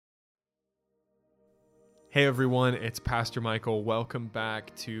Hey everyone, it's Pastor Michael. Welcome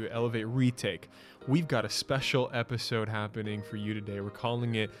back to Elevate Retake. We've got a special episode happening for you today. We're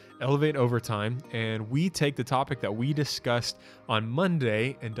calling it Elevate Overtime, and we take the topic that we discussed on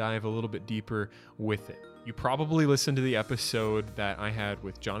Monday and dive a little bit deeper with it. You probably listened to the episode that I had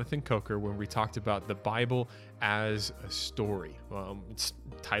with Jonathan Coker when we talked about the Bible as a story. It's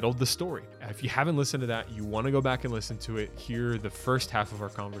titled The Story. If you haven't listened to that, you want to go back and listen to it, hear the first half of our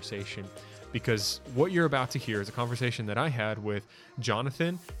conversation, because what you're about to hear is a conversation that I had with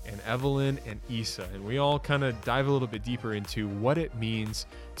Jonathan and Evelyn and Isa, and we all kind of dive a little bit deeper into what it means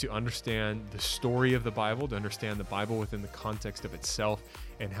to understand the story of the Bible, to understand the Bible within the context of itself,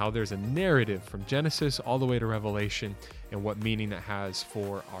 and how there's a narrative from Genesis all the way to Revelation and what meaning that has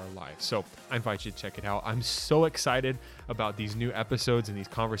for our lives. So I invite you to check it out. I'm so excited about these new episodes and these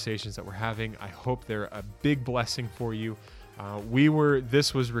conversations that we're having. I hope they're a big blessing for you.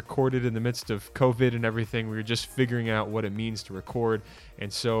 This was recorded in the midst of COVID and everything. We were just figuring out what it means to record.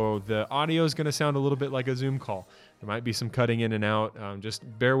 And so the audio is going to sound a little bit like a Zoom call. There might be some cutting in and out. Just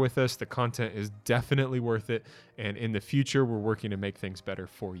bear with us. The content is definitely worth it. And in the future, we're working to make things better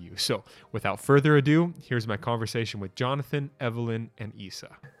for you. So without further ado, here's my conversation with Jonathan, Evelyn, and Isa.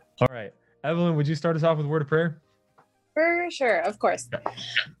 All right. Evelyn, would you start us off with a word of prayer? For sure, of course.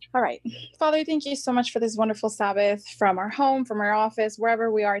 All right. Father, thank you so much for this wonderful Sabbath from our home, from our office, wherever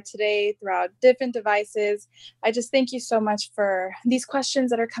we are today, throughout different devices. I just thank you so much for these questions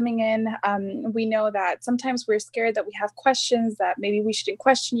that are coming in. We know that sometimes we're scared that we have questions that maybe we shouldn't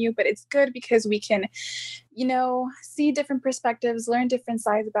question you, but it's good because we can, see different perspectives, learn different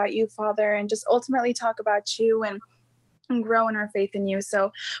sides about you, Father, and just ultimately talk about you and grow in our faith in you.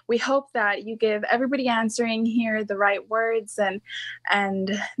 So we hope that you give everybody answering here the right words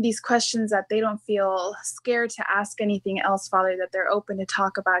and these questions, that they don't feel scared to ask anything else, Father, that they're open to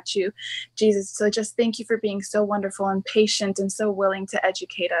talk about you, Jesus. So just thank you for being so wonderful and patient and so willing to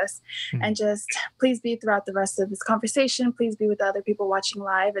educate us. And just please be throughout the rest of this conversation. Please be with the other people watching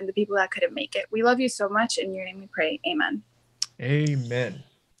live and the people that couldn't make it. We love you so much. In your name we pray. Amen. Amen.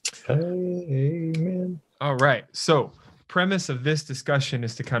 Amen. All right. So premise of this discussion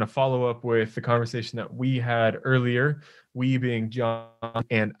is to kind of follow up with the conversation that we had earlier, we being John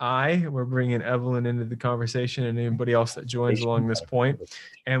and I. We're bringing Evelyn into the conversation and anybody else that joins along this point.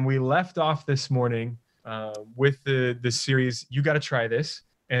 And we left off this morning with the series, You Got to Try This,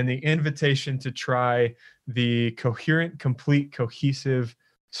 and the invitation to try the coherent, complete, cohesive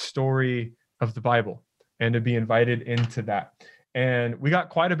story of the Bible and to be invited into that. And we got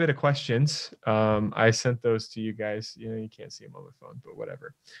quite a bit of questions. I sent those to you guys. You can't see them on the phone, but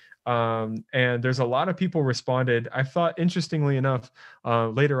whatever. And there's a lot of people responded. I thought, interestingly enough,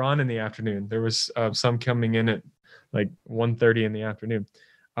 later on in the afternoon, there was some coming in at like 1:30 in the afternoon.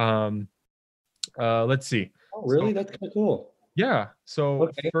 Let's see. Oh, really? That's kind of cool. Yeah. So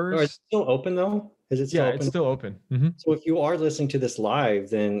okay. First, it's still open though? Is it still open? It's still open. Mm-hmm. So if you are listening to this live,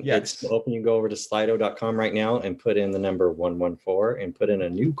 then it's still open. You go over to slido.com right now and put in the number 114 and put in a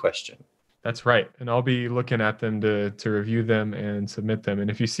new question. That's right. And I'll be looking at them to review them and submit them.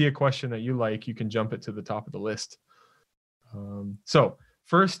 And if you see a question that you like, you can jump it to the top of the list. So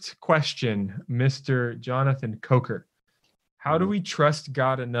first question, Mr. Jonathan Coker. How do we trust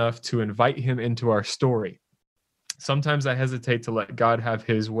God enough to invite him into our story? Sometimes I hesitate to let God have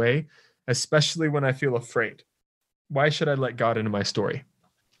his way, especially when I feel afraid. Why should I let God into my story?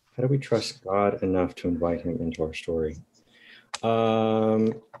 How do we trust God enough to invite him into our story?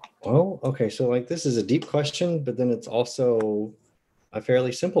 Okay. So this is a deep question, but then it's also a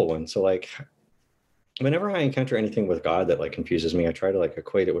fairly simple one. So whenever I encounter anything with God that confuses me, I try to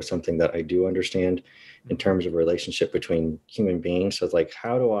equate it with something that I do understand in terms of relationship between human beings. So it's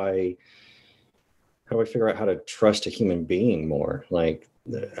how do I figure out how to trust a human being more?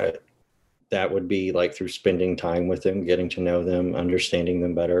 That would be through spending time with them, getting to know them, understanding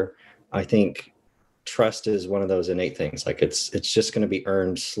them better. I think trust is one of those innate things. It's just going to be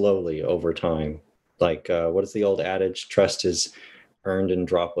earned slowly over time. What is the old adage? Trust is earned in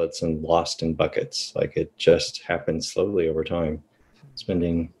droplets and lost in buckets. It just happens slowly over time.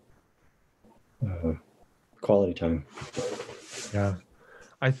 Spending quality time. Yeah.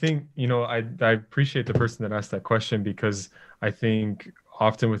 I think, I appreciate the person that asked that question, because I think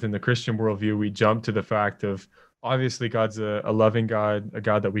often within the Christian worldview, we jump to the fact of, obviously God's a loving God, a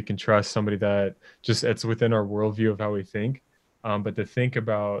God that we can trust, somebody that it's within our worldview of how we think. But to think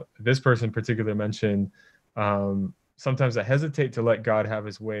about, this person in particular mentioned, sometimes I hesitate to let God have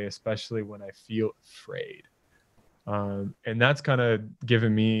his way, especially when I feel afraid. And that's kind of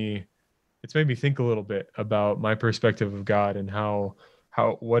it's made me think a little bit about my perspective of God and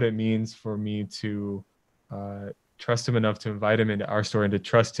what it means for me to trust him enough to invite him into our story and to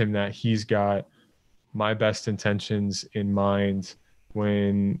trust him that he's got my best intentions in mind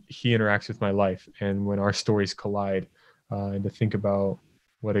when he interacts with my life and when our stories collide, and to think about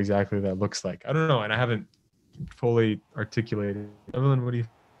what exactly that looks like. I don't know. And I haven't fully articulated. Evelyn, what do you?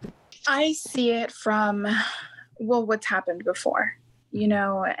 I see it from, well, what's happened before. You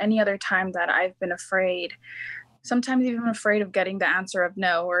know, any other time that I've been afraid, sometimes even afraid of getting the answer of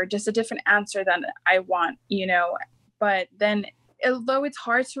no, or just a different answer than I want, you know. But then, although it's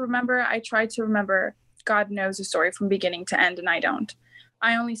hard to remember, I try to remember God knows the story from beginning to end, and I don't.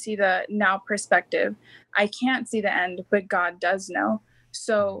 I only see the now perspective. I can't see the end, but God does know.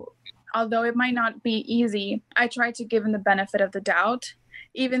 So, although it might not be easy, I try to give him the benefit of the doubt,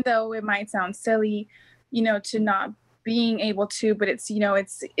 even though it might sound silly, you know, to not being able to, but it's, you know,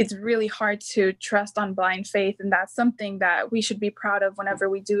 it's really hard to trust on blind faith, and that's something that we should be proud of whenever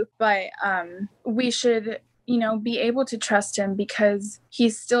we do. But we should, you know, be able to trust him because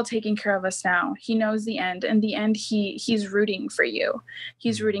he's still taking care of us now. He knows the end. In the end, he's rooting for you.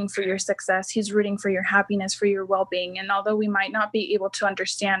 He's rooting for your success. He's rooting for your happiness, for your well-being. And although we might not be able to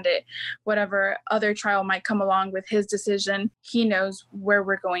understand it, whatever other trial might come along with his decision, he knows where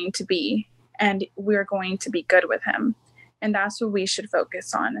we're going to be, and we're going to be good with him. And that's what we should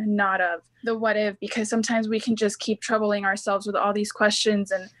focus on, not of the what if, because sometimes we can just keep troubling ourselves with all these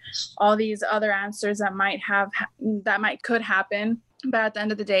questions and all these other answers that could happen. But at the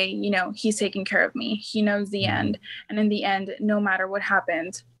end of the day, you know, he's taking care of me. He knows the end. And in the end, no matter what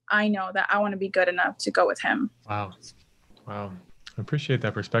happens, I know that I want to be good enough to go with him. Wow. I appreciate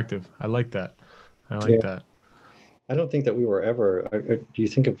that perspective. I like that. That. I don't think that we were ever, do you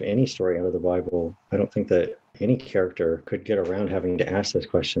think of any story out of the Bible? I don't think that any character could get around having to ask this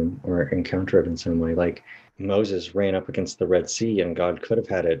question or encounter it in some way. Like Moses ran up against the Red Sea and God could have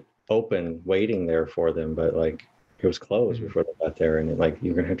had it open, waiting there for them, but like it was closed before they got there. And like,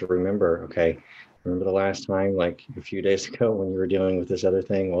 you're going to have to remember, okay, remember the last time, like a few days ago when you were dealing with this other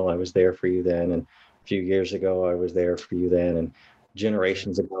thing? Well, I was there for you then. And a few years ago, I was there for you then. And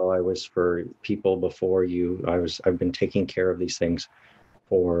generations ago, I was for people before you. I've been taking care of these things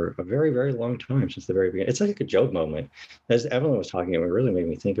for a very, very long time, since the very beginning. It's like a Job moment. As Evelyn was talking, it really made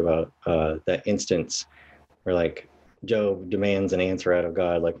me think about that instance where like Job demands an answer out of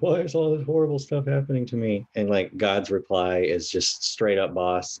God, like, why is all this horrible stuff happening to me? And like God's reply is just straight up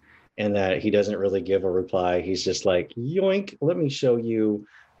boss, and that he doesn't really give a reply. He's just like, yoink, let me show you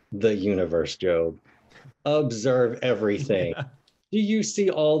the universe, Job. Observe everything. Do you see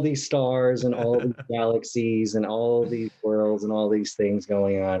all these stars and all these galaxies and all these worlds and all these things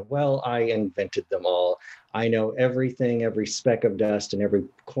going on? Well, I invented them all. I know everything, every speck of dust in every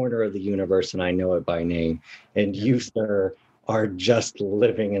corner of the universe, and I know it by name. And you, sir, are just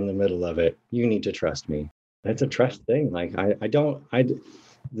living in the middle of it. You need to trust me. That's a trust thing. Like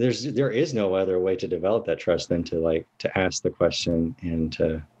there is no other way to develop that trust than to ask the question and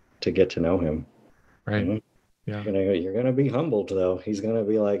to get to know him. Right. Mm-hmm. Yeah. You're gonna be humbled though. He's gonna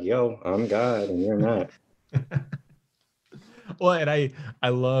be like, yo, I'm God and you're not. Well, and I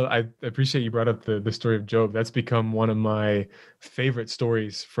appreciate you brought up the story of Job. That's become one of my favorite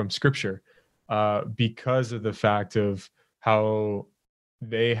stories from scripture, because of the fact of how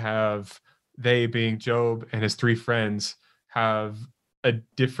they being Job and his three friends have a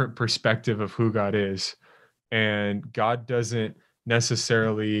different perspective of who God is. And God doesn't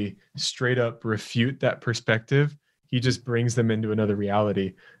necessarily straight up refute that perspective. He just brings them into another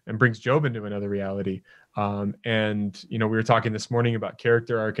reality and brings Job into another reality. And, you know, we were talking this morning about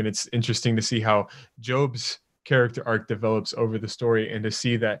character arc, and it's interesting to see how Job's character arc develops over the story, and to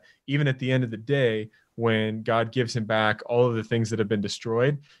see that even at the end of the day, when God gives him back all of the things that have been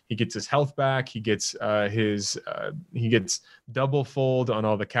destroyed, he gets his health back. He gets he gets double fold on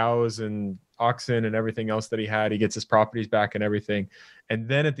all the cows and oxen and everything else that he had. He gets his properties back and everything. And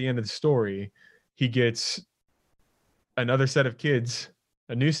then at the end of the story, he gets another set of kids,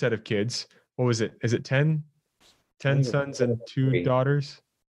 a new set of kids. What was it? Is it 10 sons and 2 daughters?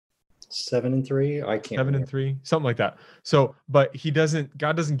 7 and 3. I can't 7 remember. and 3, something like that. So, but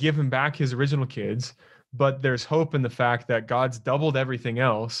God doesn't give him back his original kids, but there's hope in the fact that God's doubled everything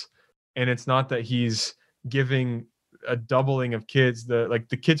else. And it's not that he's giving a doubling of kids.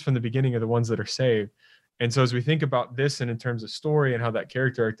 The kids from the beginning are the ones that are saved. And so as we think about this, and in terms of story and how that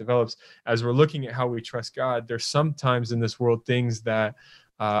character arc develops, as we're looking at how we trust God, there's sometimes in this world things that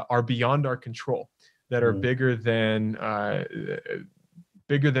are beyond our control, that are bigger than our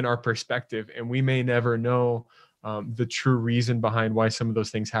perspective. And we may never know the true reason behind why some of those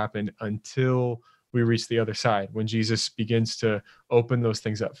things happen until we reach the other side, when Jesus begins to open those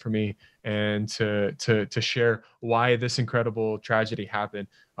things up for me and to share why this incredible tragedy happened,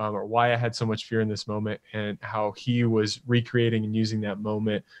 or why I had so much fear in this moment, and how he was recreating and using that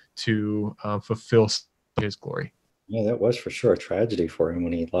moment to fulfill his glory. Yeah, that was for sure a tragedy for him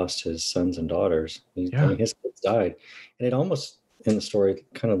when he lost his sons and daughters. I mean, his kids died. And it almost, in the story,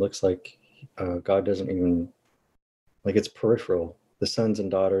 kind of looks like God doesn't even, like, it's peripheral. The sons and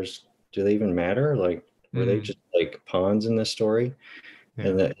daughters, do they even matter? Like, were they just like pawns in this story? Yeah.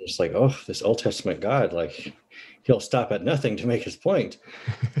 And that it's like, oh, this Old Testament God, like, he'll stop at nothing to make his point.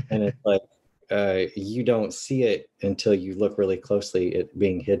 And it's like, you don't see it until you look really closely at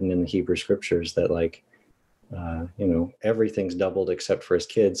being hidden in the Hebrew scriptures that, like, everything's doubled except for his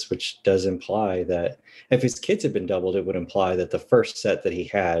kids, which does imply that if his kids had been doubled, it would imply that the first set that he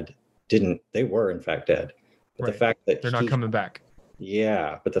had they were in fact dead. But the fact that they're not coming back.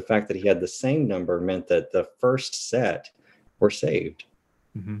 Yeah, but the fact that he had the same number meant that the first set were saved.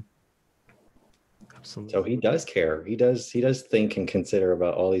 Mm-hmm. Absolutely. So he does care. He does think and consider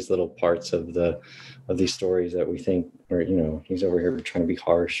about all these little parts of these stories that we think, or he's over here trying to be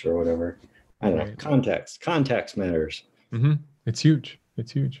harsh or whatever. I don't know. Context matters. Mm-hmm. It's huge.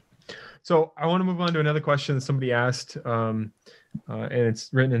 So I want to move on to another question that somebody asked, and it's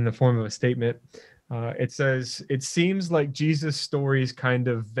written in the form of a statement. It says, it seems like Jesus' stories kind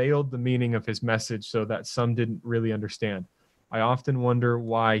of veiled the meaning of his message so that some didn't really understand. I often wonder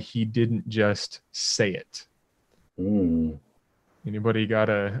why he didn't just say it. Anybody got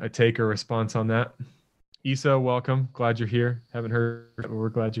a take or response on that? Isa, welcome. Glad you're here. Haven't heard, but we're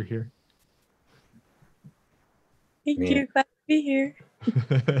glad you're here. Thank you. Glad to be here.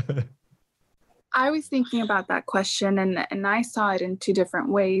 I was thinking about that question, and I saw it in two different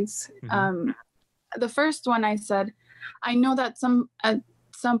ways. Mm-hmm. The first one, I said, I know that at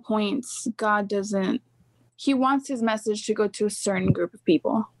some points God he wants his message to go to a certain group of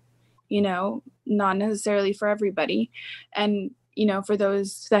people, not necessarily for everybody. And, for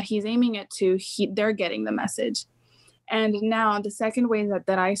those that he's aiming it to, they're getting the message. And now the second way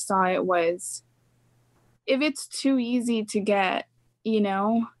that I saw it was, if it's too easy to get,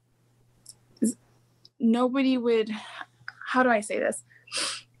 nobody would, how do I say this?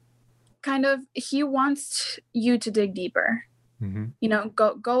 Kind of, he wants you to dig deeper. Mm-hmm.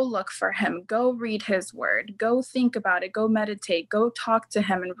 Go look for him, go read his word, go think about it, go meditate, go talk to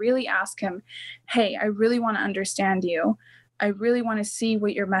him and really ask him, hey, I really want to understand you. I really want to see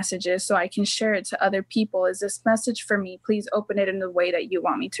what your message is so I can share it to other people. Is this message for me? Please open it in the way that you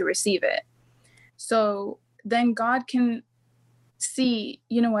want me to receive it. So then God can see,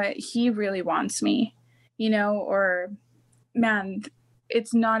 what, he really wants me, or man,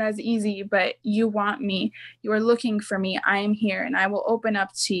 it's not as easy, but you want me, you are looking for me. I am here and I will open up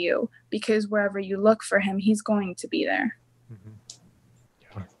to you, because wherever you look for him, he's going to be there.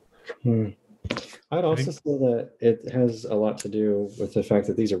 Mm-hmm. I'd also say that it has a lot to do with the fact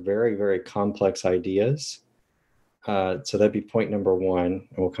that these are very, very complex ideas. So that'd be point number one,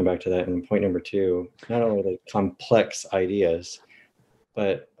 and we'll come back to that. And point number two, not only the complex ideas,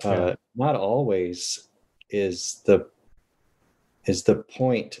 but not always is the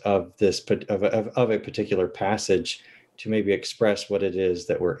point of this of a particular passage to maybe express what it is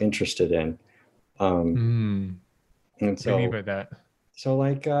that we're interested in. And so, what do you mean by that? So,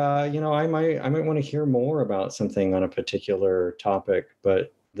 like, I might want to hear more about something on a particular topic,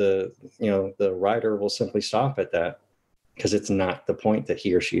 but the writer will simply stop at that because it's not the point that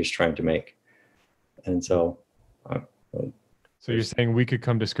he or she is trying to make. And so, so you're saying we could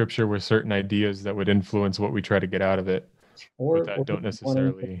come to scripture with certain ideas that would influence what we try to get out of it, or that don't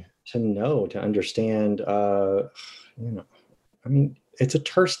necessarily to understand. I mean, it's a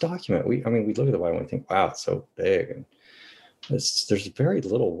terse document. We look at the Bible and think, wow, it's so big, and there's very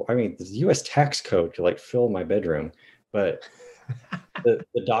little. I mean, the U.S. tax code could fill my bedroom, but the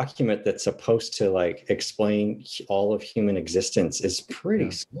document that's supposed to explain all of human existence is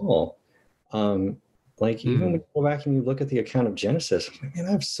pretty small. Even when you go back and you look at the account of Genesis, I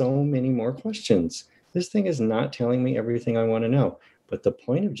have so many more questions. This thing is not telling me everything I want to know. But the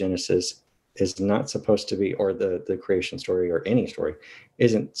point of Genesis is not supposed to be, or the creation story or any story,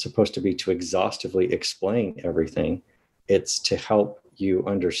 isn't supposed to be to exhaustively explain everything. It's to help you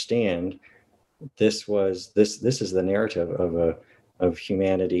understand this is the narrative of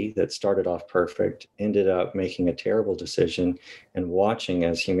humanity that started off perfect, ended up making a terrible decision, and watching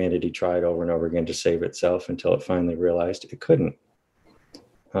as humanity tried over and over again to save itself until it finally realized it couldn't.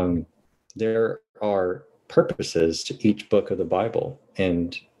 There are purposes to each book of the Bible,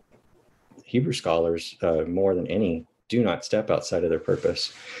 and Hebrew scholars, more than any, do not step outside of their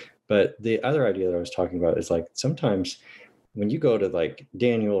purpose. But the other idea that I was talking about is like sometimes when you go to like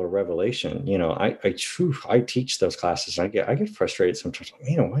Daniel or Revelation, I teach those classes. And I get frustrated sometimes.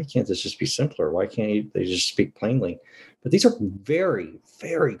 Why can't this just be simpler? Why can't they just speak plainly? But these are very,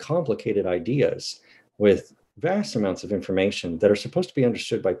 very complicated ideas with vast amounts of information that are supposed to be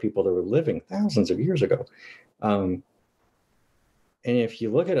understood by people that were living thousands of years ago. And if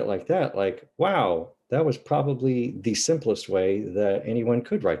you look at it like that, like, wow, that was probably the simplest way that anyone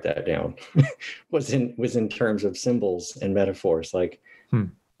could write that down was in terms of symbols and metaphors. Like,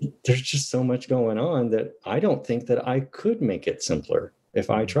 there's just so much going on that I don't think that I could make it simpler if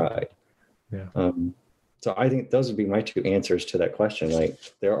I tried. Yeah. So I think those would be my two answers to that question. Like,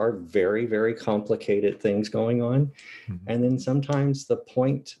 there are very, very complicated things going on. And then sometimes the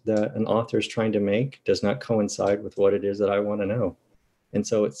point that an author is trying to make does not coincide with what it is that I want to know. And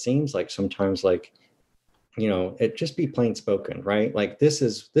so it seems like sometimes, like, it just be plain spoken, right? Like this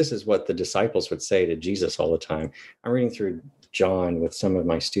is what the disciples would say to Jesus all the time. I'm reading through John with some of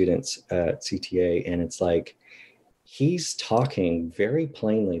my students at CTA, and it's like, he's talking very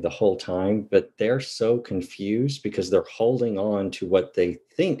plainly the whole time, but they're so confused because they're holding on to what they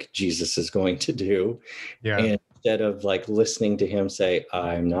think Jesus is going to do. Yeah. And instead of like listening to him say,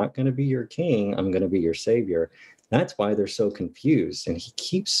 I'm not going to be your king, I'm going to be your savior. That's why they're so confused. And he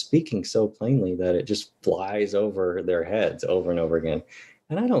keeps speaking so plainly that it just flies over their heads over and over again.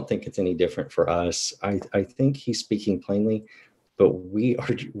 And I don't think it's any different for us. I think he's speaking plainly, but we're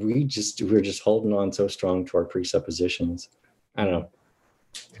just holding on so strong to our presuppositions. I don't know.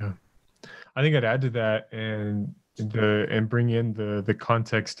 Yeah. I think I'd add to that and bring in the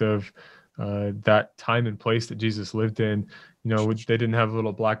context of that time and place that Jesus lived in. They didn't have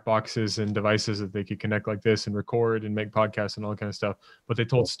little black boxes and devices that they could connect like this and record and make podcasts and all kind of stuff, but they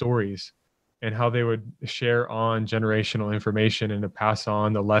told stories and how they would share on generational information and to pass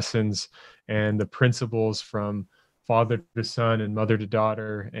on the lessons and the principles from father to son and mother to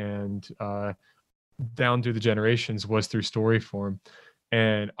daughter and down through the generations was through story form.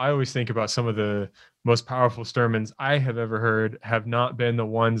 And I always think about some of the most powerful sermons I have ever heard have not been the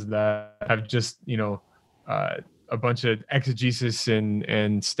ones that have just, a bunch of exegesis and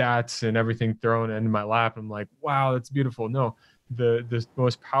stats and everything thrown in my lap. I'm like, wow, that's beautiful. No, the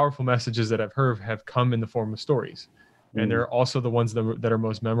most powerful messages that I've heard have come in the form of stories. And they're also the ones that are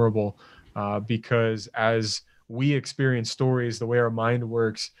most memorable because as we experience stories, the way our mind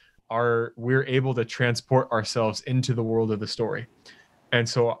works, we're able to transport ourselves into the world of the story. And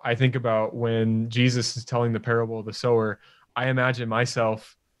so I think about when Jesus is telling the parable of the sower, I imagine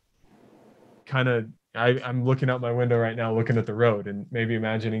myself I'm looking out my window right now, looking at the road and maybe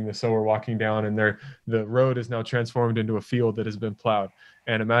imagining the sower walking down and the road is now transformed into a field that has been plowed.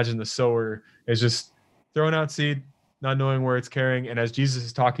 And imagine the sower is just throwing out seed, not knowing where it's carrying. And as Jesus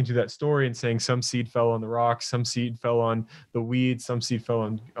is talking to that story and saying some seed fell on the rocks, some seed fell on the weeds, some seed fell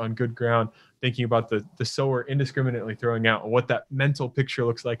on good ground, thinking about the sower indiscriminately throwing out what that mental picture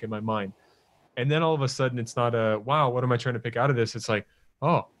looks like in my mind. And then all of a sudden it's not wow, what am I trying to pick out of this? It's like,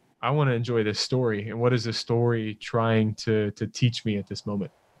 oh, I want to enjoy this story. And what is this story trying to teach me at this moment?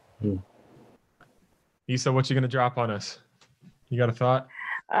 Isa, what you going to drop on us? You got a thought?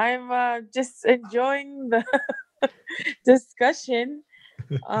 I'm just enjoying the discussion.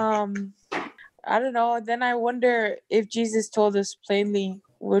 I don't know. Then I wonder if Jesus told us plainly,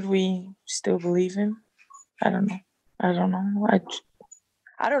 would we still believe him? I don't know. I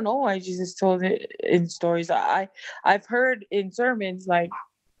don't know why Jesus told it in stories. I've heard in sermons like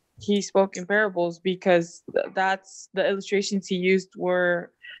he spoke in parables because that's the illustrations he used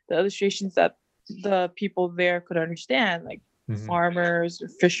were the illustrations that the people there could understand, like farmers or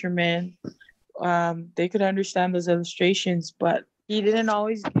fishermen. They could understand those illustrations, but he didn't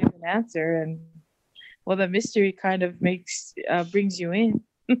always give an answer. And well, the mystery kind of brings you in.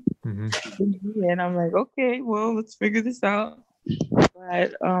 And I'm like, okay, well, let's figure this out.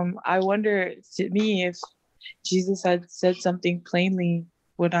 But I wonder, to me, if Jesus had said something plainly,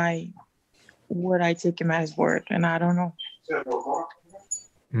 would I take him at his word? And I don't know.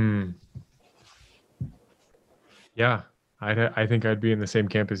 Yeah, I think I'd be in the same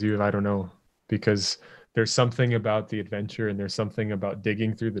camp as you if I don't know, because there's something about the adventure and there's something about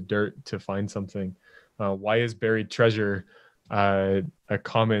digging through the dirt to find something. Why is buried treasure a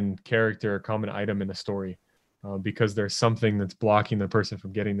common character, a common item in a story? Because there's something that's blocking the person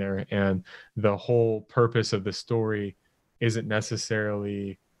from getting there. And the whole purpose of the story isn't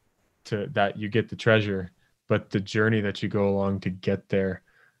necessarily that you get the treasure, but the journey that you go along to get there.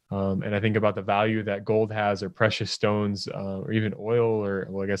 And I think about the value that gold has, or precious stones, or even oil, or,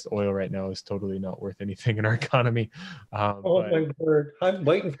 well, I guess oil right now is totally not worth anything in our economy. Oh my word. I'm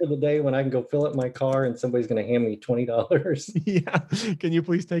waiting for the day when I can go fill up my car and somebody's going to hand me $20. Yeah. Can you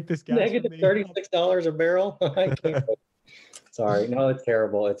please take this gas from Negative me? $36 a barrel. I can't wait. Sorry. No, it's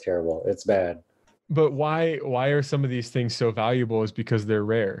terrible. It's terrible. It's bad. But why are some of these things so valuable is because they're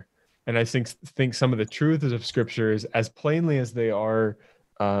rare. And I think some of the truths of scriptures, as plainly as they are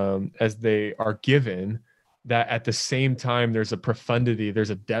given, that at the same time there's a profundity, there's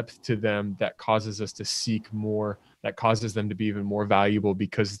a depth to them that causes us to seek more, that causes them to be even more valuable,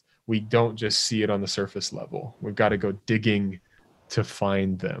 because we don't just see it on the surface level. We've got to go digging to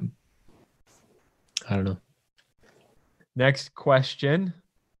find them. I don't know. Next question.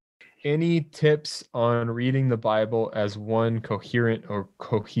 Any tips on reading the Bible as one coherent or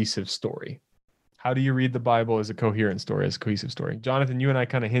cohesive story? How do you read the Bible as a coherent story, as a cohesive story? Jonathan, you and I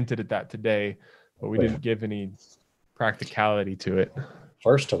kind of hinted at that today, but we didn't give any practicality to it.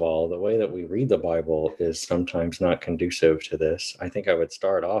 First of all, the way that we read the Bible is sometimes not conducive to this. I think I would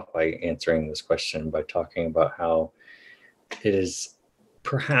start off by answering this question by talking about how it is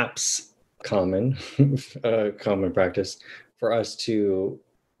perhaps common practice for us to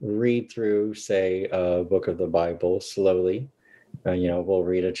read through, say, a book of the Bible slowly. We'll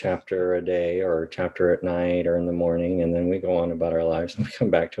read a chapter a day or a chapter at night or in the morning, and then we go on about our lives and we come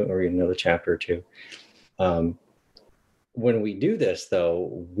back to it and read another chapter or two. When we do this,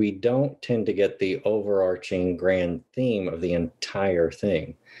 though, we don't tend to get the overarching grand theme of the entire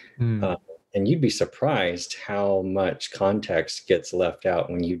thing. And you'd be surprised how much context gets left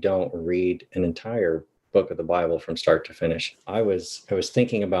out when you don't read an entire book of the Bible from start to finish. I was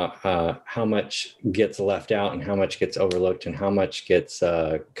thinking about how much gets left out and how much gets overlooked and how much gets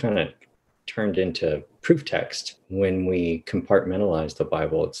kind of turned into proof text when we compartmentalize the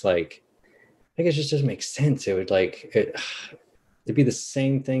Bible. It's like, I guess it just doesn't make sense. It'd be the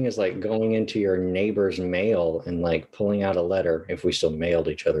same thing as like going into your neighbor's mail and like pulling out a letter, if we still mailed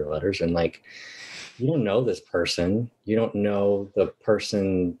each other letters, and like, you don't know this person. You don't know the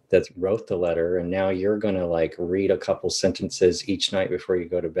person that wrote the letter. And now you're going to like read a couple sentences each night before you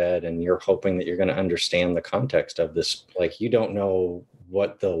go to bed. And you're hoping that you're going to understand the context of this. Like, you don't know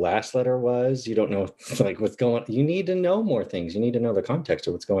what the last letter was. You don't know like what's going on. You need to know more things. You need to know the context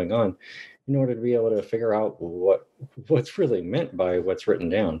of what's going on in order to be able to figure out what's really meant by what's written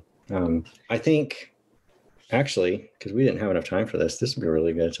down. I think, actually, because we didn't have enough time for this would be a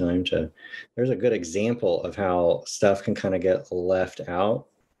really good time there's a good example of how stuff can kind of get left out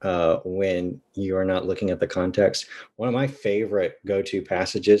when you are not looking at the context. One of my favorite go-to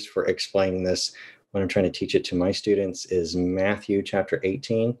passages for explaining this when I'm trying to teach it to my students is Matthew chapter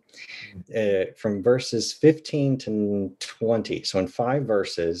 18, from verses 15 to 20. So in 5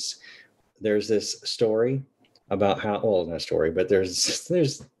 verses, there's this story about how, well, not a story, but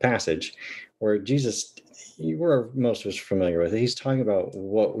there's passage where Jesus, we're most of us familiar with it. He's talking about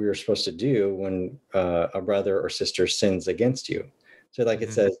what we were supposed to do when a brother or sister sins against you. So like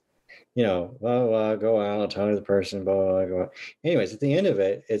it says, blah, blah, go out, talk to the person, blah, blah, go out. Anyways, at the end of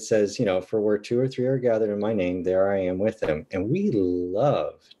it, it says, for where 2 or 3 are gathered in my name, there I am with them. And we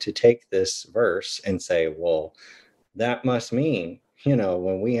love to take this verse and say, well, that must mean,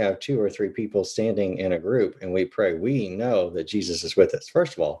 when we have 2 or 3 people standing in a group and we pray, we know that Jesus is with us.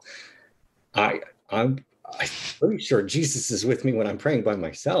 First of all, I'm pretty sure Jesus is with me when I'm praying by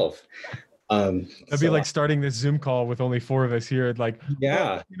myself. That'd be like starting this Zoom call with only 4 of us here. Like,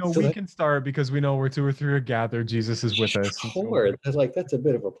 yeah, we can start because we know where 2 or 3 are gathered, Jesus is with us. Sure, that's a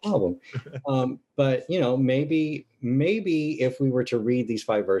bit of a problem. But maybe if we were to read these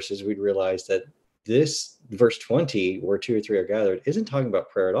 5 verses, we'd realize that this verse 20, where 2 or 3 are gathered, isn't talking about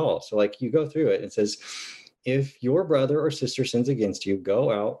prayer at all. So like, you go through it, it says, if your brother or sister sins against you,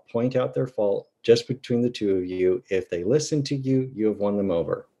 go out, point out their fault just between the 2 of you. If they listen to you, you have won them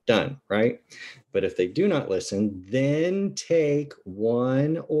over. Done, right? But if they do not listen, then take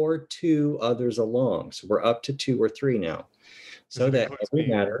 1 or 2 others along. So we're up to 2 or 3 now. So that every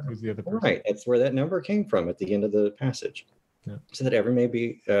matter, right? That's where that number came from at the end of the passage. Yeah. So that every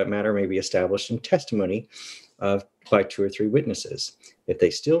matter may be established in testimony by 2 or 3 witnesses. If they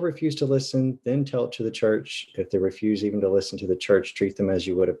still refuse to listen, then tell it to the church. If they refuse even to listen to the church, treat them as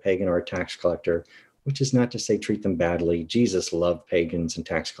you would a pagan or a tax collector, which is not to say treat them badly. Jesus loved pagans and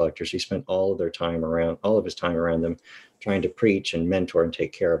tax collectors. He spent all of his time around them, trying to preach and mentor and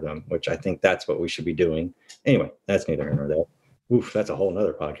take care of them, which I think that's what we should be doing. Anyway, that's neither here nor there. Oof, that's a whole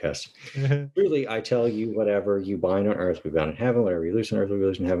nother podcast. Truly, I tell you, whatever you bind on earth, we bound in heaven. Whatever you loose on earth, we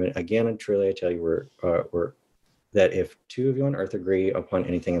loose in heaven. Again, and truly, I tell you, that if two of you on earth agree upon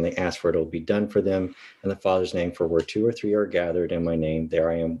anything and they ask for it, it'll be done for them in the Father's name. For where 2 or 3 are gathered in my name, there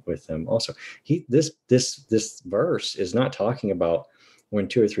I am with them also. This verse is not talking about when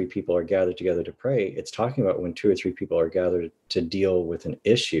 2 or 3 people are gathered together to pray. It's talking about when 2 or 3 people are gathered to deal with an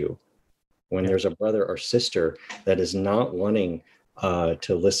issue. When there's a brother or sister that is not wanting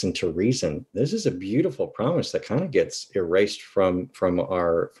to listen to reason. This is a beautiful promise that kind of gets erased from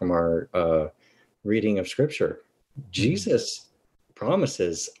our reading of Scripture. Jesus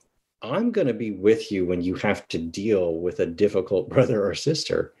promises, I'm going to be with you when you have to deal with a difficult brother or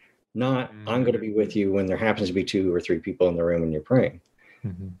sister, not I'm going to be with you when there happens to be 2 or 3 people in the room and you're praying.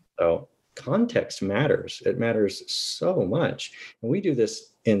 So context matters. It matters so much. And we do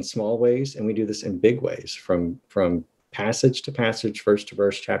this in small ways and we do this in big ways, from passage to passage, verse to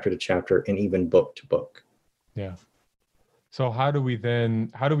verse, chapter to chapter, and even book to book. Yeah. So how do we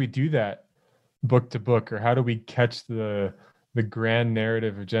do that book to book, or how do we catch the grand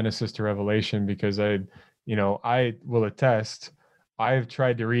narrative of Genesis to Revelation? Because I will attest, I've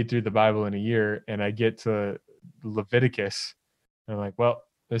tried to read through the Bible in a year and I get to Leviticus and I'm like, well,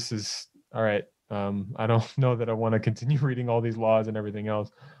 this is all right. I don't know that I want to continue reading all these laws and everything else.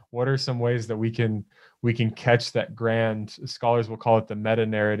 What are some ways that we can catch that grand, scholars will call it the meta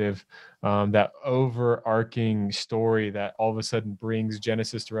narrative, that overarching story that all of a sudden brings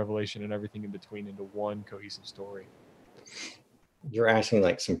Genesis to Revelation and everything in between into one cohesive story? You're asking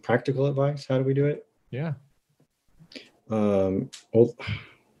like some practical advice. How do we do it? Yeah. Well,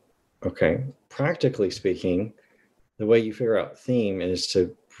 okay. Practically speaking, the way you figure out theme is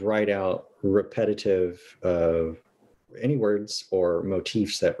to write out repetitive any words or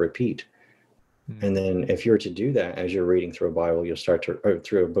motifs that repeat. And then if you're to do that as you're reading through a Bible,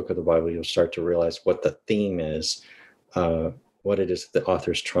 through a book of the Bible, you'll start to realize what the theme is, what it is the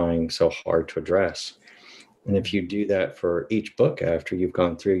author's trying so hard to address. And if you do that for each book after you've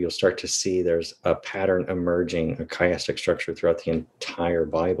gone through, you'll start to see there's a pattern emerging, a chiastic structure throughout the entire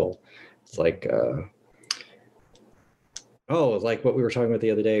Bible. It's like like what we were talking about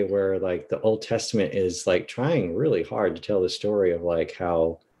the other day, where like the Old Testament is like trying really hard to tell the story of like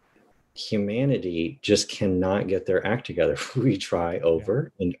how humanity just cannot get their act together. We try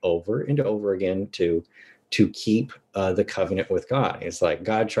over and over and over again to keep the covenant with God. It's like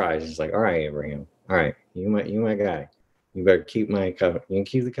God tries. It's like, all right, Abraham, all right, you my guy. You better keep my covenant. You can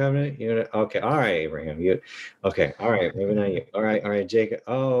keep the covenant. Okay. All right, Abraham. Okay. All right. Maybe not you. All right, Jacob.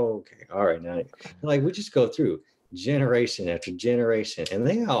 Oh, okay. All right. Now, like we just go through generation after generation, and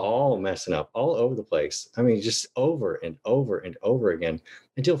they are all messing up all over the place. I mean, just over and over and over again,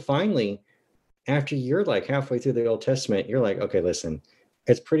 until finally, after you're like halfway through the Old Testament, you're like, okay, listen,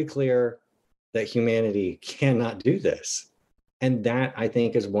 it's pretty clear that humanity cannot do this. And that, I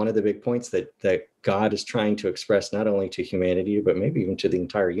think, is one of the big points that God is trying to express, not only to humanity, but maybe even to the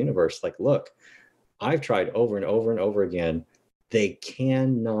entire universe. Like, look, I've tried over and over and over again. They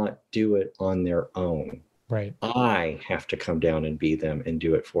cannot do it on their own. Right. I have to come down and be them and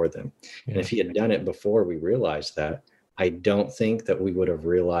do it for them. Yeah. And if he had done it before we realized that, I don't think that we would have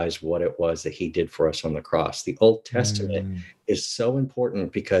realized what it was that he did for us on the cross. The Old Testament is so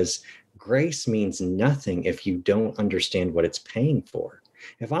important because grace means nothing if you don't understand what it's paying for.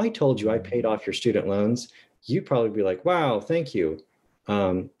 If I told you I paid off your student loans, you'd probably be like, wow, thank you.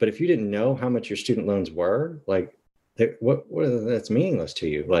 But if you didn't know how much your student loans were, like, that's meaningless to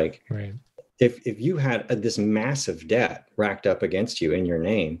you. Like, right. If you had this massive debt racked up against you in your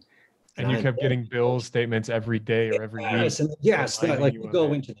name, and you kept getting bill statements every day or every week. And like we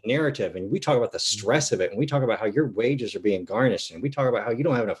go into the narrative and we talk about the stress of it, and we talk about how your wages are being garnished, and we talk about how you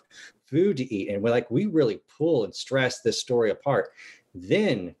don't have enough food to eat, and we really pull and stress this story apart.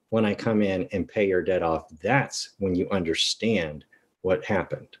 Then when I come in and pay your debt off, that's when you understand what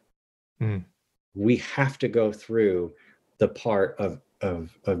happened. We have to go through the part of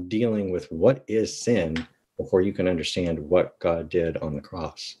dealing with what is sin before you can understand what God did on the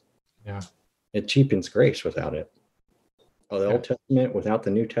cross. Yeah. It cheapens grace without it. The Old Testament without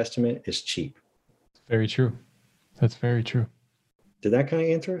the New Testament is cheap. Very true. That's very true. Did that kind of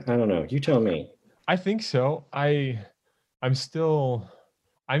answer it? I don't know. You tell me. I think so. I'm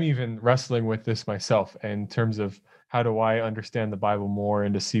even wrestling with this myself in terms of how do I understand the Bible more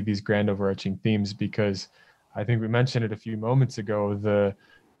and to see these grand overarching themes, because I think we mentioned it a few moments ago.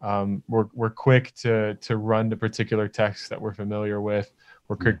 We're quick to run to particular texts that we're familiar with.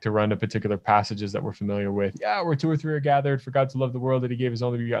 We're quick to run to particular passages that we're familiar with. Yeah, where 2 or 3 are gathered for God to love the world that he gave his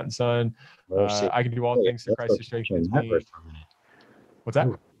only begotten son. I can do all things through Christ who strengthens me. What's that?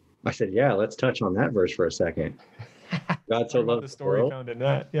 I said, yeah, let's touch on that verse for a second. God so loved the story world. found in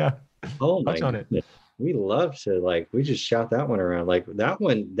that. Yeah. Oh my touch on it. we love to we just shout that one around. Like that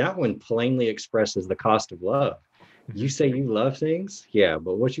one plainly expresses the cost of love. You say you love things, yeah,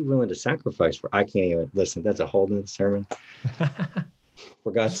 but what you willing to sacrifice for? I can't even listen. That's a whole nother sermon.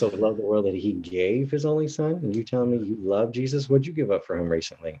 For God so loved the world that he gave his only son, and you telling me you love Jesus? What'd you give up for him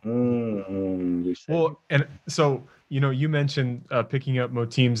recently? You said. Well, and so you mentioned picking up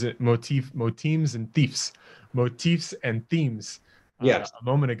motifs and motifs and themes. Yes. A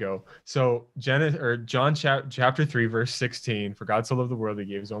moment ago. So John chapter 3, verse 16, for God so loved the world, he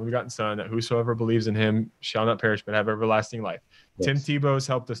gave his only begotten son, that whosoever believes in him shall not perish, but have everlasting life. Yes. Tim Tebow's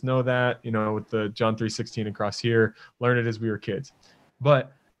helped us know that, with the John 3:16 across here, learn it as we were kids.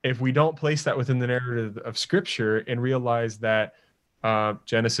 But if we don't place that within the narrative of scripture and realize that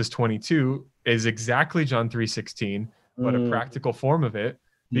Genesis 22 is exactly John 3:16, but a practical form of it,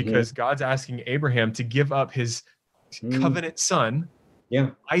 because God's asking Abraham to give up his covenant son,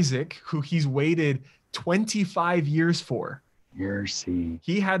 Isaac, who he's waited 25 years for. Mercy.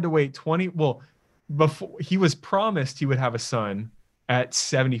 He had to wait before he was promised he would have a son at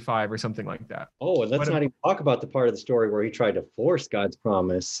 75 or something like that. Oh, and let's not even talk about the part of the story where he tried to force God's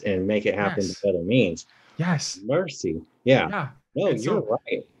promise and make it happen by other means. Yes. Mercy. Yeah. No, you're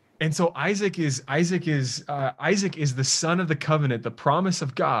right. And so Isaac is the son of the covenant, the promise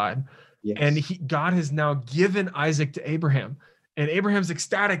of God. Yes. And God has now given Isaac to Abraham, and Abraham's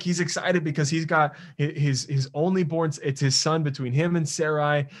ecstatic. He's excited because he's got his only born. It's his son between him and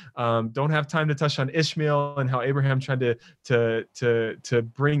Sarai. Don't have time to touch on Ishmael and how Abraham tried to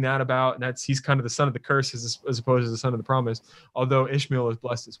bring that about. And he's kind of the son of the curse as opposed to the son of the promise, although Ishmael is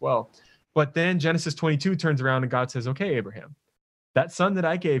blessed as well. But then Genesis 22 turns around and God says, okay, Abraham, that son that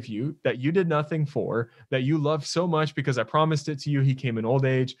I gave you, that you did nothing for, that you loved so much because I promised it to you, he came in old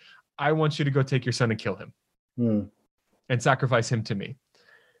age. I want you to go take your son and kill him and sacrifice him to me.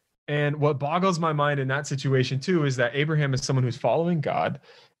 And what boggles my mind in that situation too is that Abraham is someone who's following God.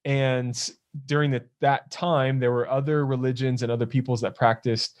 And during that time, there were other religions and other peoples that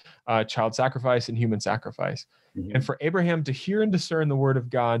practiced child sacrifice and human sacrifice. Mm-hmm. And for Abraham to hear and discern the word of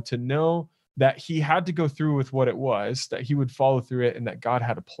God, to know that he had to go through with what it was, that he would follow through it, and that God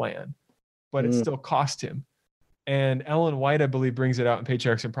had a plan, but it still cost him. And Ellen White, I believe, brings it out in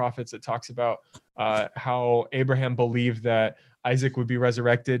Patriarchs and Prophets. It talks about how Abraham believed that Isaac would be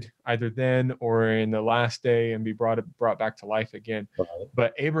resurrected either then or in the last day and be brought back to life again. Right.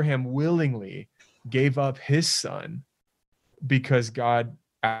 But Abraham willingly gave up his son because God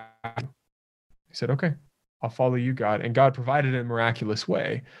said, okay, I'll follow you, God. And God provided it in a miraculous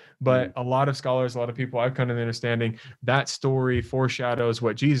way. But a lot of scholars, a lot of people, I've come to the understanding that story foreshadows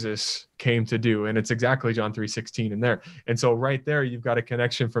what Jesus came to do. And it's exactly John 3:16 in there. And so right there, you've got a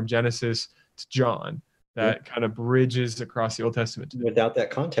connection from Genesis to John that kind of bridges across the Old Testament. Without that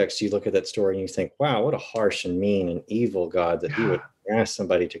context, you look at that story and you think, wow, what a harsh and mean and evil God that he would ask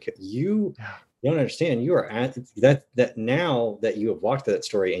somebody to kill you. You don't understand. You are at that now that you have walked through that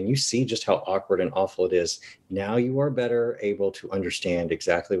story and you see just how awkward and awful it is. Now you are better able to understand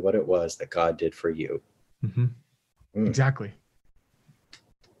exactly what it was that God did for you. Mm-hmm. Exactly.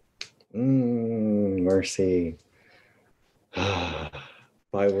 Mercy.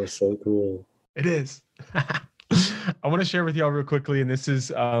 Bible is so cool. It is. I want to share with y'all real quickly, and this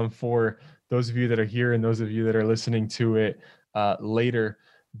is for those of you that are here and those of you that are listening to it later.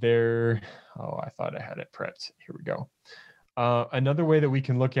 I thought I had it prepped. Here we go. Another way that we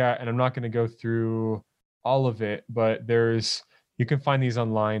can look at, and I'm not going to go through all of it, but you can find these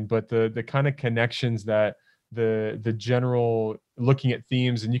online, but the kind of connections that the general looking at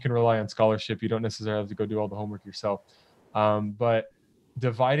themes, and you can rely on scholarship. You don't necessarily have to go do all the homework yourself. But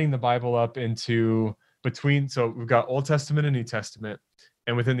dividing the Bible up so we've got Old Testament and New Testament.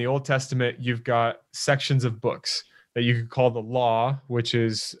 And within the Old Testament, you've got sections of books that you could call the law, which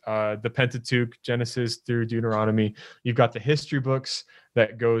is the Pentateuch, Genesis through Deuteronomy. You've got the history books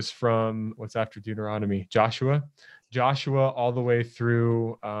that goes from what's after Deuteronomy, Joshua all the way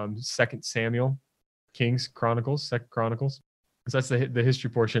through 2 Samuel, Kings, Chronicles, 2 Chronicles. So that's the history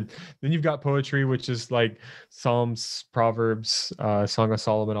portion. Then you've got poetry, which is like Psalms, Proverbs, Song of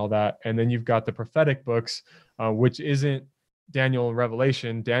Solomon, all that. And then you've got the prophetic books, which isn't Daniel and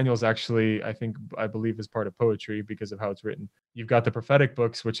Revelation. Daniel's actually, I believe, is part of poetry because of how it's written. You've got the prophetic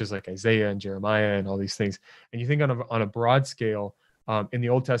books, which is like Isaiah and Jeremiah and all these things. And you think on a broad scale, in the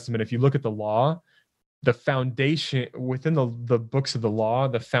Old Testament, if you look at the law, the foundation within the books of the law,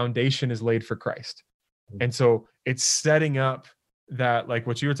 the foundation is laid for Christ. And so it's setting up that, like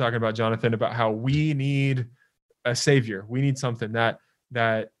what you were talking about, Jonathan, about how we need a savior. We need something that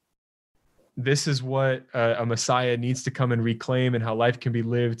this is what a Messiah needs to come and reclaim, and how life can be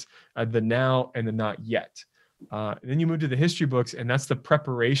lived, the now and the not yet. And then you move to the history books, and that's the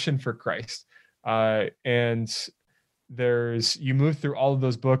preparation for Christ. And you move through all of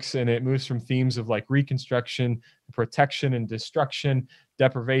those books, and it moves from themes of like reconstruction, protection and destruction,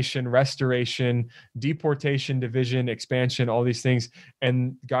 deprivation, restoration, deportation, division, expansion, all these things.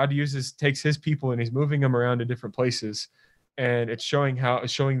 And God takes his people and he's moving them around to different places. And it's showing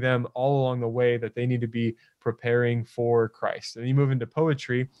them all along the way that they need to be preparing for Christ. And you move into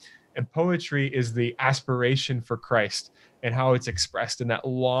poetry, and poetry is the aspiration for Christ and how it's expressed in that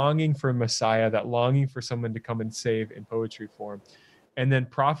longing for Messiah, that longing for someone to come and save in poetry form. And then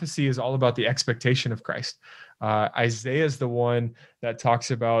prophecy is all about the expectation of Christ. Isaiah is the one that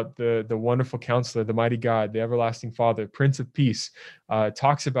talks about the wonderful counselor, the mighty God, the everlasting Father, Prince of Peace,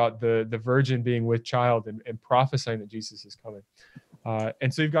 talks about the virgin being with child and prophesying that Jesus is coming.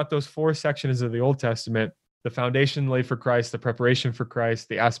 And so you've got those 4 sections of the Old Testament: the foundation laid for Christ, the preparation for Christ,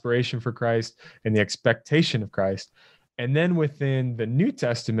 the aspiration for Christ, and the expectation of Christ. And then within the New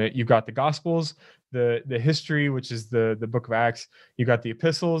Testament, you've got the Gospels, the history, which is the book of Acts, you've got the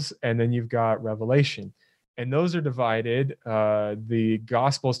epistles, and then you've got Revelation. And those are divided. The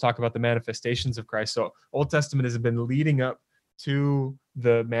Gospels talk about the manifestations of Christ. So Old Testament has been leading up to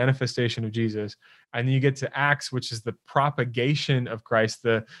the manifestation of Jesus. And then you get to Acts, which is the propagation of Christ,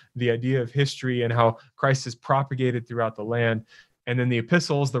 the idea of history and how Christ is propagated throughout the land. And then the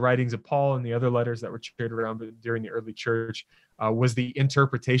epistles, the writings of Paul and the other letters that were shared around during the early church, was the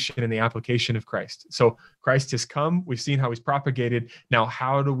interpretation and the application of Christ. So Christ has come. We've seen how he's propagated. Now,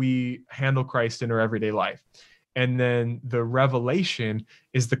 how do we handle Christ in our everyday life? And then the revelation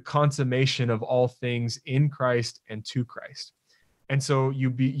is the consummation of all things in Christ and to Christ. And so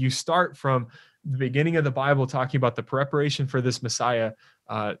you start from the beginning of the Bible talking about the preparation for this Messiah.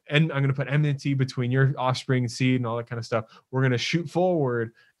 And I'm going to put enmity between your offspring and seed and all that kind of stuff. We're going to shoot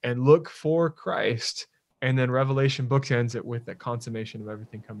forward and look for Christ. And then Revelation bookends it with the consummation of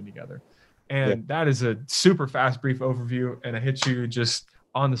everything coming together. And that is a super fast, brief overview. And I hit you just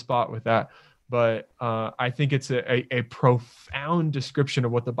on the spot with that. But I think it's a profound description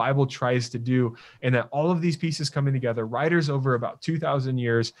of what the Bible tries to do, and that all of these pieces coming together, writers over about 2,000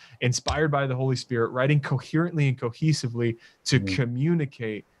 years, inspired by the Holy Spirit, writing coherently and cohesively to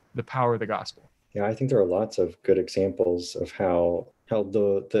communicate the power of the gospel. Yeah, I think there are lots of good examples of how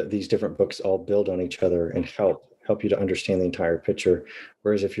these different books all build on each other and help you to understand the entire picture.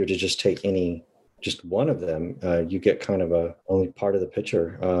 Whereas if you're to just take just one of them, you get kind of only part of the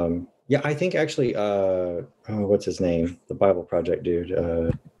picture. Yeah, I think actually, what's his name? The Bible Project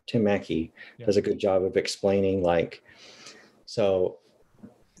dude, Tim Mackey, does a good job of explaining, like, so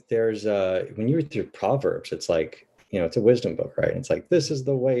there's, when you read through Proverbs, it's like, it's a wisdom book, right? And it's like, this is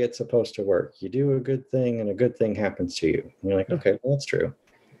the way it's supposed to work. You do a good thing and a good thing happens to you. And you're like, okay, well, that's true.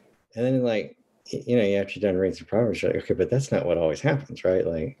 And then like, after you're done reading through Proverbs, you're like, okay, but that's not what always happens, right?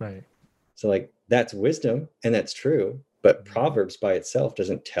 Like, right. So like, that's wisdom and that's true. But Proverbs by itself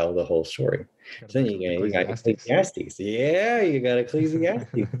doesn't tell the whole story. So then you got Ecclesiastes. Yeah, you got Ecclesiastes.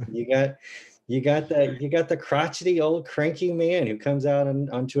 you got the crotchety old cranky man who comes out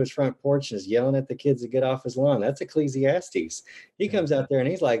onto his front porch and is yelling at the kids to get off his lawn. That's Ecclesiastes. He comes out there and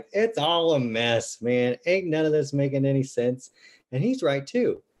he's like, it's all a mess, man. Ain't none of this making any sense. And he's right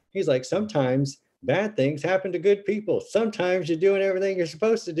too. He's like, sometimes bad things happen to good people. Sometimes you're doing everything you're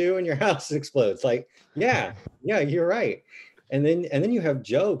supposed to do and your house explodes. Like, yeah, you're right. And then you have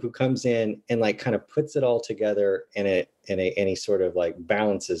Job, who comes in and like kind of puts it all together and he sort of like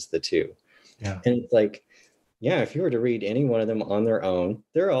balances the two. Yeah. And it's like, yeah, if you were to read any one of them on their own,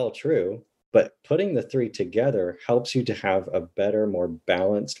 they're all true. But putting the three together helps you to have a better, more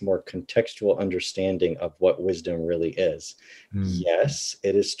balanced, more contextual understanding of what wisdom really is. Yes,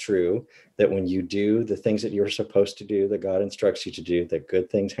 it is true that when you do the things that you're supposed to do, that God instructs you to do, that good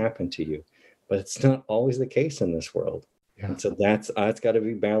things happen to you. But it's not always the case in this world. Yeah. And so it's got to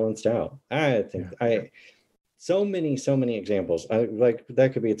be balanced out. I think so many examples. Like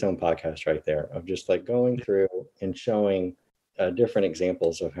that could be its own podcast right there, of just like going through and showing different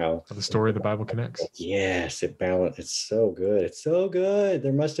examples of how the story of the Bible connects. Yes, it's so good. It's so good.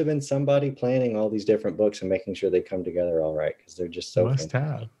 There must have been somebody planning all these different books and making sure they come together all right, because they're just so must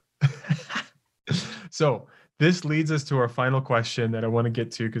have. So this leads us to our final question that I want to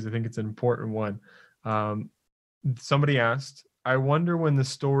get to, because I think it's an important one. Somebody asked, I wonder when the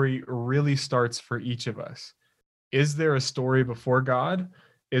story really starts for each of us. Is there a story before God?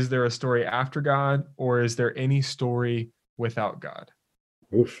 Is there a story after God? Or is there any story without God?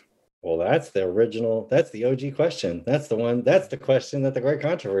 Oof. Well, that's the original, that's the OG question. That's the question that the Great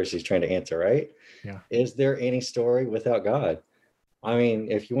Controversy is trying to answer, right? Yeah. Is there any story without God? I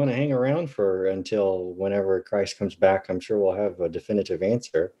mean, if you want to hang around for until whenever Christ comes back, I'm sure we'll have a definitive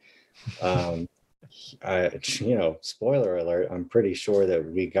answer. Spoiler alert, I'm pretty sure that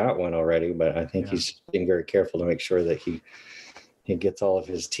we got one already, but I think he's being very careful to make sure that he gets all of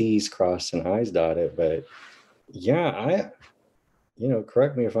his T's crossed and I's dotted. But yeah,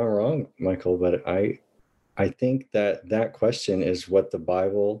 correct me if I'm wrong, Michael, but I think that question is what the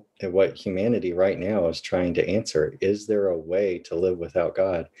Bible and what humanity right now is trying to answer. Is there a way to live without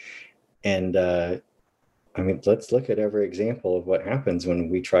God? And let's look at every example of what happens when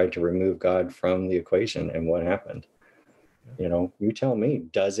we tried to remove God from the equation and what happened. You tell me,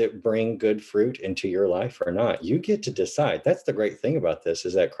 does it bring good fruit into your life or not? You get to decide. That's the great thing about this,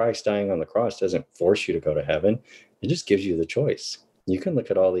 is that Christ dying on the cross doesn't force you to go to heaven. It just gives you the choice. You can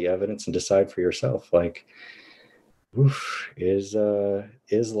look at all the evidence and decide for yourself, like, is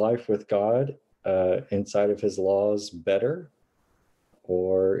life with God inside of his laws better?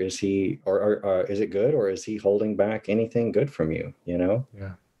 Or is he, or is it good? Or is he holding back anything good from you? Yeah.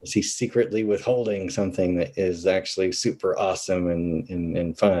 Is he secretly withholding something that is actually super awesome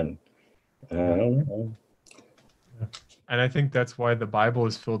and fun? I don't know. And I think that's why the Bible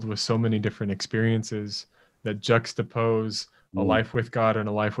is filled with so many different experiences that juxtapose a life with God and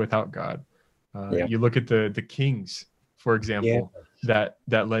a life without God. You look at the kings, for example, that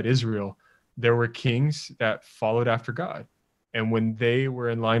led Israel. There were kings that followed after God. And when they were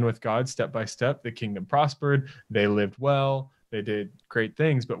in line with God step by step, the kingdom prospered. They lived well. They did great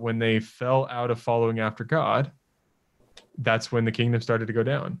things. But when they fell out of following after God, that's when the kingdom started to go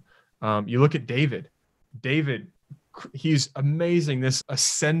down. You look at David. He's amazing, this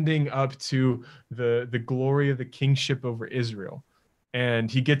ascending up to the glory of the kingship over Israel. And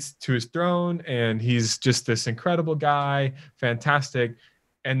he gets to his throne and he's just this incredible guy, fantastic.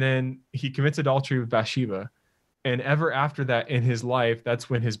 And then he commits adultery with Bathsheba. And ever after that in his life, that's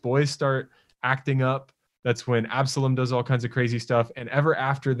when his boys start acting up. That's when Absalom does all kinds of crazy stuff. And ever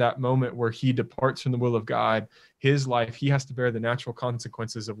after that moment where he departs from the will of God, his life, he has to bear the natural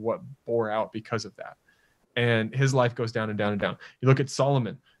consequences of what bore out because of that. And his life goes down and down and down. You look at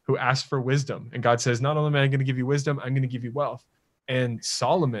Solomon, who asked for wisdom. And God says, not only am I going to give you wisdom, I'm going to give you wealth. And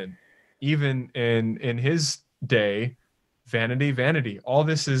Solomon, even in his day, vanity, all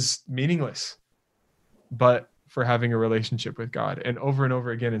this is meaningless. But for having a relationship with God. And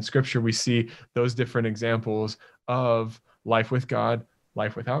over again in scripture, we see those different examples of life with God,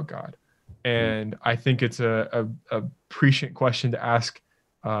 life without God. And I think it's a prescient question to ask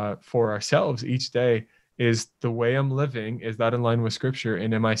for ourselves each day. Is the way I'm living, is that in line with scripture?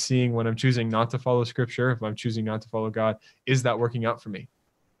 And am I seeing when I'm choosing not to follow scripture, if I'm choosing not to follow God, is that working out for me?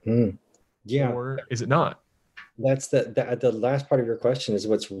 Yeah. Or is it not? That's the last part of your question is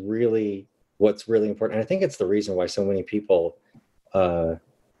what's really important. And I think it's the reason why so many people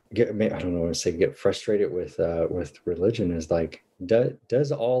get frustrated with religion, is like,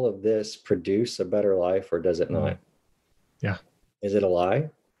 does all of this produce a better life or does it not? Yeah. Is it a lie?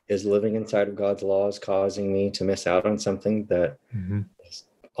 Is living inside of God's laws causing me to miss out on something that is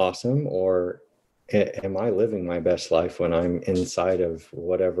awesome? Or am I living my best life when I'm inside of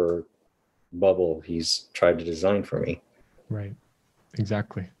whatever bubble he's tried to design for me? Right.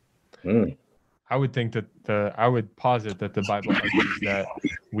 Exactly. I would think that I would posit that the Bible argues that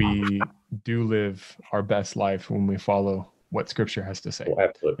we do live our best life when we follow what scripture has to say. Oh,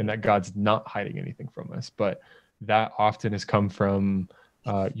 absolutely. And that God's not hiding anything from us. But that often has come from,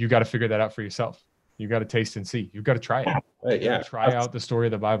 you got to figure that out for yourself. You got to taste and see. You've got to try it. Try out the story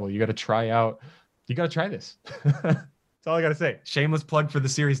of the Bible. You got to try this. That's all I got to say. Shameless plug for the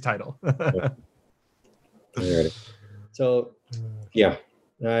series title. So, yeah.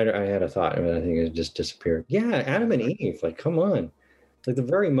 I had a thought, but I think it just disappeared. Yeah, Adam and Eve, like, come on. Like the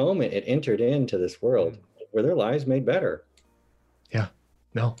very moment it entered into this world, were their lives made better? Yeah.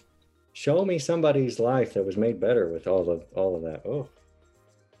 No. Show me somebody's life that was made better with all of that. Oh.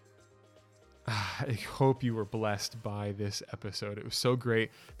 I hope you were blessed by this episode. It was so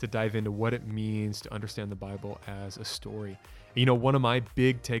great to dive into what it means to understand the Bible as a story. You know, one of my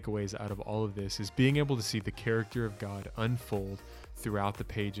big takeaways out of all of this is being able to see the character of God unfold throughout the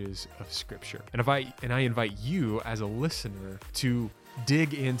pages of scripture. And I invite you as a listener to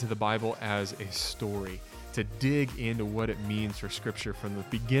dig into the Bible as a story to dig into what it means for Scripture from the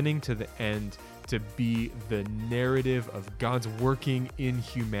beginning to the end to be the narrative of God's working in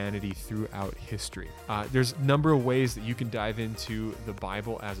humanity throughout history. There's a number of ways that you can dive into the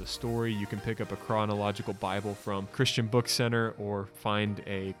Bible as a story. You can pick up a chronological Bible from Christian Book Center or find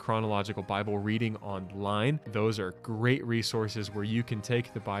a chronological Bible reading online. Those are great resources where you can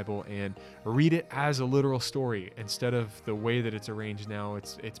take the Bible and read it as a literal story instead of the way that it's arranged now.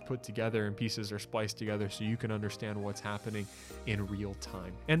 It's put together and pieces are spliced together so you can understand what's happening in real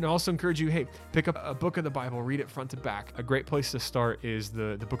time. And I also encourage you, hey, pick up a book of the Bible, read it front to back. A great place to start is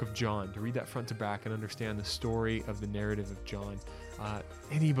the book of John, to read that front to back and understand the story of the narrative of John.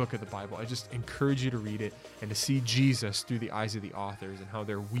 Any book of the Bible, I just encourage you to read it and to see Jesus through the eyes of the authors and how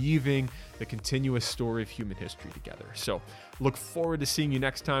they're weaving the continuous story of human history together. So look forward to seeing you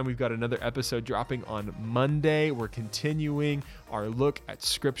next time. We've got another episode dropping on Monday. We're continuing our look at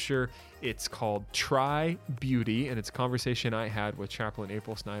Scripture. It's called Try Beauty, and it's a conversation I had with Chaplain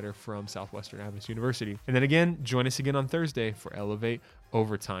April Snyder from Southwestern Adventist University. And then again, join us again on Thursday for Elevate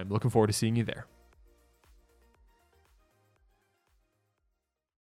Overtime. Looking forward to seeing you there.